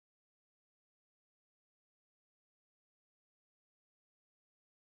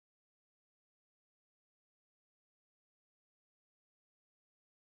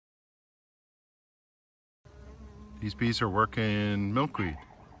These bees are working milkweed.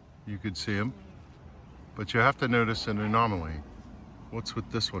 You could see them, but you have to notice an anomaly. What's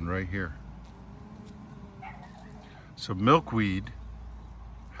with this one right here? So milkweed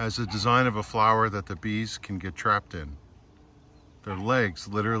has a design of a flower that the bees can get trapped in. Their legs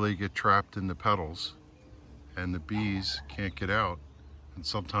literally get trapped in the petals, and the bees can't get out, and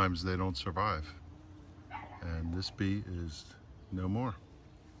sometimes they don't survive. And this bee is no more.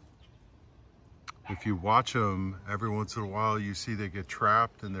 If you watch them, every once in a while you see they get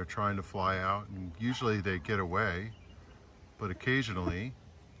trapped and they're trying to fly out, and usually they get away, but occasionally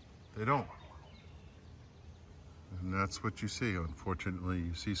they don't. And that's what you see. Unfortunately,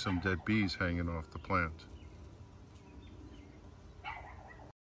 you see some dead bees hanging off the plant.